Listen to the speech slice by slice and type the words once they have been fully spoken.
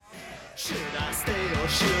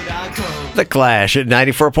The Clash at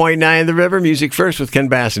 94.9 The River. Music First with Ken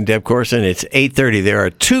Bass and Deb Corson. It's 8:30. There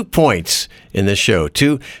are 2 points in this show,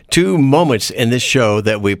 two moments in this show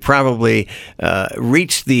that we probably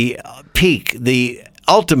reached the peak, the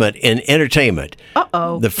ultimate in entertainment.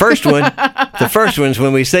 Uh-oh. The first one's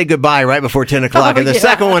when we say goodbye right before 10 o'clock. And the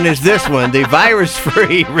second one is this one, the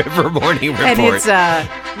virus-free River Morning Report. And it's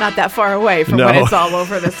not that far away from when it's all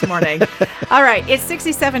over this morning. All right, it's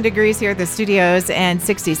 67 degrees here at the studios and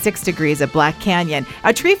 66 degrees at Black Canyon.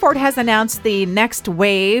 Treefort has announced the next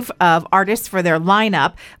wave of artists for their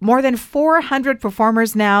lineup. More than 400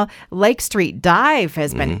 performers now. Lake Street Dive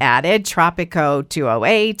has been added. Tropico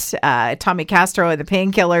 208, Tommy Castro and the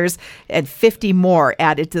Painkillers, and 50 more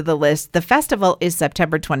added to the list. The festival is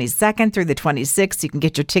September 22nd through the 26th. You can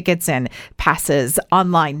get your tickets and passes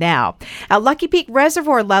online now. Lucky Peak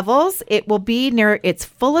Reservoir levels, it will be near its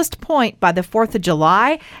fullest point by the 4th of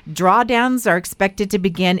July. Drawdowns are expected to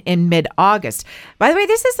begin in mid-August. By the way,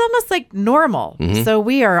 this is almost like normal. So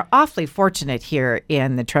we are awfully fortunate here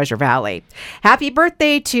in the Treasure Valley. Happy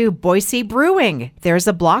birthday to Boise Brewing. There's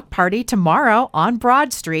a block party tomorrow on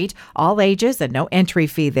Broad Street. All ages and no entry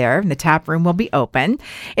fee there. And the tap room will be open.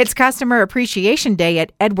 It's Customer Appreciation Day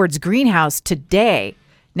at Edwards Greenhouse today.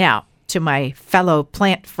 Now, to my fellow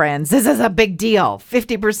plant friends, this is a big deal.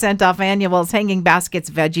 50% off annuals, hanging baskets,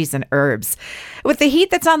 veggies, and herbs. With the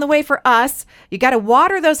heat that's on the way for us, you got to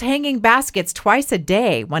water those hanging baskets twice a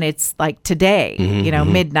day when it's like today,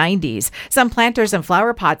 mid-90s. Some planters and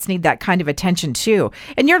flower pots need that kind of attention too.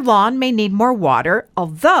 And your lawn may need more water,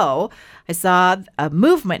 although I saw a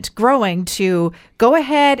movement growing to go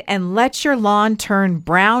ahead and let your lawn turn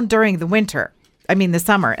brown during the winter. I mean the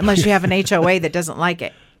summer, unless you have an HOA that doesn't like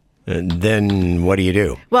it. And then what do you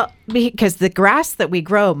do? Well, because the grass that we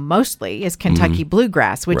grow mostly is Kentucky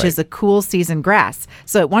bluegrass, which is a cool season grass.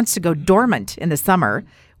 So it wants to go dormant in the summer,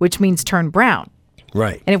 which means turn brown.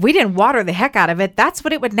 Right. And if we didn't water the heck out of it, that's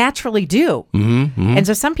what it would naturally do. And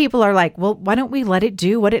so some people are like, well, why don't we let it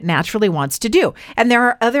do what it naturally wants to do? And there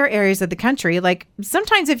are other areas of the country, like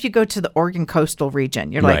sometimes if you go to the Oregon coastal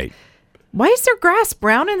region, you're like, why is their grass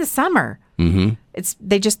brown in the summer?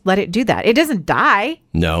 They just let it do that. It doesn't die.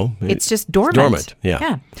 No. It's just dormant. Dormant,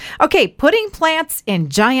 yeah. Okay, putting plants in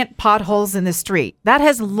giant potholes in the street. That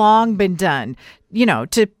has long been done,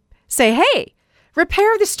 to say, hey,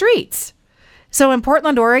 repair the streets. So in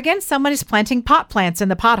Portland, Oregon, somebody's planting pot plants in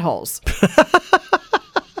the potholes.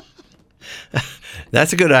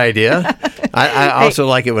 That's a good idea. I also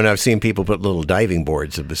like it when I've seen people put little diving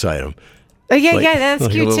boards beside them. Oh, yeah, that's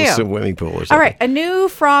like cute a little too. Swimming pool or something. All right, a new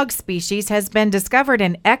frog species has been discovered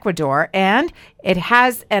in Ecuador, and it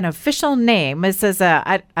has an official name. This is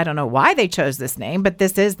I don't know why they chose this name, but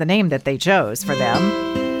this is the name that they chose for them.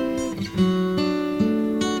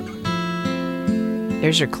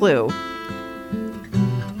 There's your clue.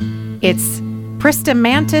 It's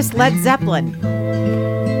Pristamantis Led Zeppelin.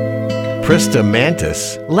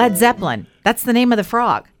 Pristamantis? Led Zeppelin. That's the name of the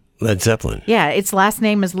frog. Led Zeppelin. Yeah, its last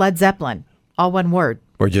name is Led Zeppelin. All one word.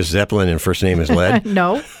 Or just Zeppelin and first name is Led?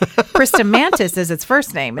 No. Pristamantis is its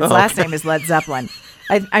first name. Its last name is Led Zeppelin.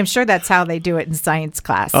 I'm sure that's how they do it in science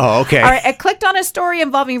class. Oh, okay. All right, I clicked on a story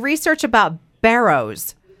involving research about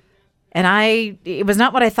barrows, and it was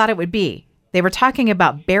not what I thought it would be. They were talking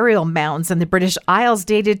about burial mounds in the British Isles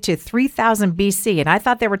dated to 3000 BC, and I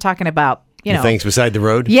thought they were talking about, the things beside the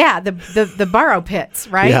road? Yeah, the burrow pits,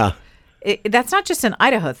 right? Yeah. That's not just an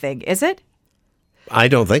Idaho thing, is it? I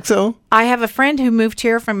don't think so. I have a friend who moved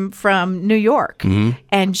here from New York,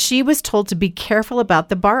 and she was told to be careful about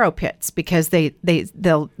the burrow pits because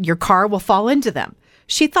your car will fall into them.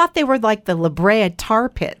 She thought they were like the La Brea tar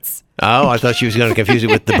pits. Oh, I thought she was going to confuse it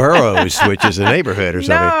with the Burrows, which is a neighborhood or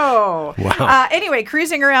something. No. Wow. Anyway,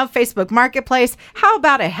 cruising around Facebook Marketplace, how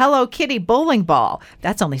about a Hello Kitty bowling ball?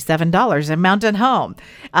 That's only $7 in Mountain Home.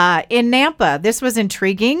 In Nampa, this was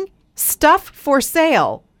intriguing. Stuff for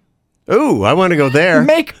sale. Ooh, I want to go there.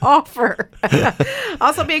 Make offer.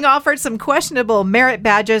 Also being offered some questionable merit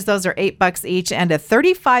badges. Those are $8 each, and a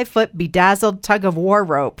 35-foot bedazzled tug-of-war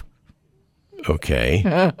rope.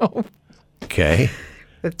 Okay. Okay.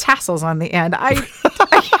 With tassels on the end.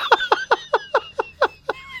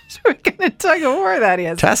 What kind of tug-of-war that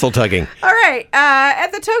is. Tassel tugging. All right.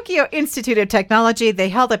 At the Tokyo Institute of Technology, they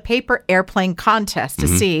held a paper airplane contest to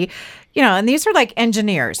see, and these are like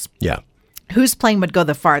engineers. Yeah. Whose plane would go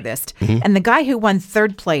the farthest. And the guy who won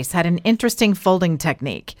third place had an interesting folding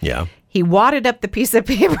technique. Yeah. He wadded up the piece of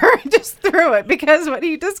paper and just threw it because what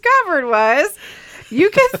he discovered was You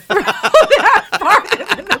can throw that far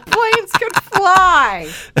and the planes could fly.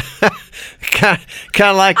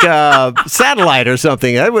 Kind of like a satellite or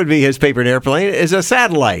something. That would be his paper airplane, is a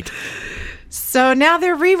satellite. So now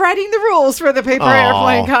they're rewriting the rules for the paper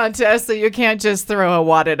airplane contest, so you can't just throw a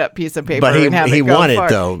wadded up piece of paper and have it go he won far. it,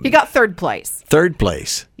 though. He got third place. Third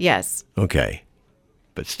place. Yes. Okay.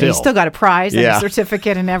 But still. He still got a prize and a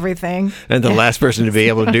certificate and everything. And the last person to be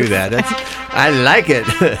able to do that. I like it.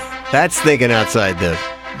 That's thinking outside the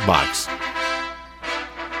box.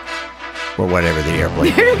 Or whatever the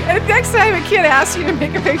airplane is. Next time a kid asks you to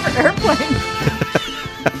make a paper airplane.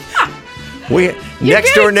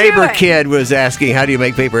 Next door neighbor kid was asking, how do you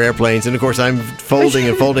make paper airplanes? And of course I'm folding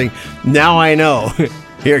and folding. Now I know.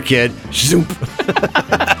 Here, kid. Zoop.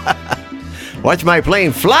 Watch my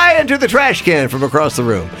plane fly into the trash can from across the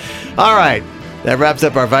room. All right. That wraps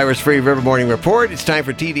up our virus-free River Morning Report. It's time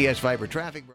for TDS Fiber Traffic.